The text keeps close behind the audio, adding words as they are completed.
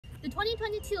The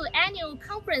 2022 annual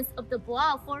conference of the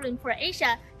Boao Forum for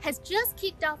Asia has just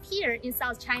kicked off here in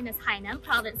South China's Hainan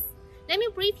province. Let me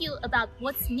brief you about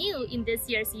what's new in this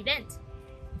year's event.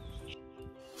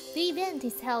 The event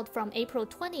is held from April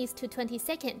 20th to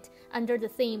 22nd under the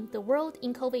theme The World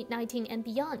in COVID-19 and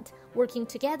Beyond, working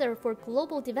together for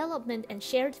global development and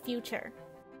shared future.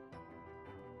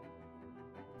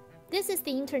 This is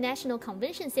the International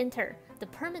Convention Center, the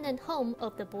permanent home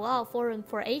of the Boao Forum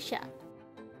for Asia.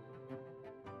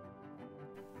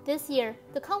 This year,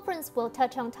 the conference will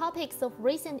touch on topics of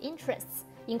recent interests,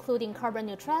 including carbon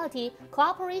neutrality,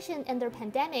 cooperation under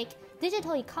pandemic,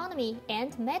 digital economy,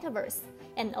 and metaverse,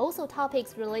 and also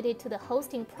topics related to the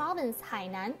hosting province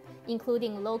Hainan,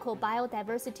 including local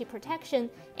biodiversity protection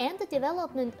and the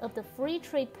development of the free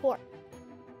trade port.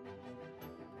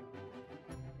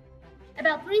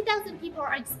 About 3,000 people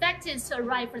are expected to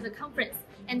arrive for the conference,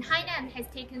 and Hainan has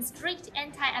taken strict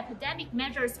anti-epidemic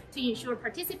measures to ensure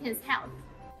participants' health.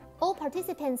 All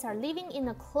participants are living in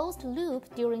a closed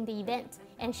loop during the event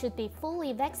and should be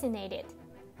fully vaccinated.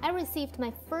 I received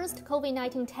my first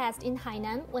COVID-19 test in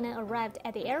Hainan when I arrived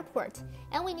at the airport,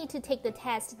 and we need to take the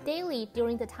test daily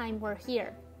during the time we're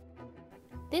here.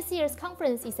 This year's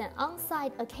conference is an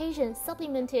on-site occasion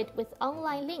supplemented with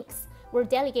online links, where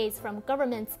delegates from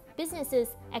governments, businesses,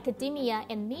 academia,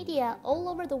 and media all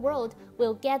over the world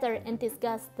will gather and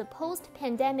discuss the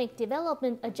post-pandemic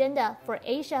development agenda for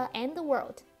Asia and the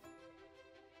world.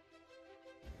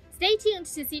 Stay tuned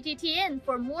to CGTN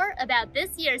for more about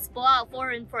this year's Boao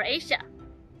Forum for Asia.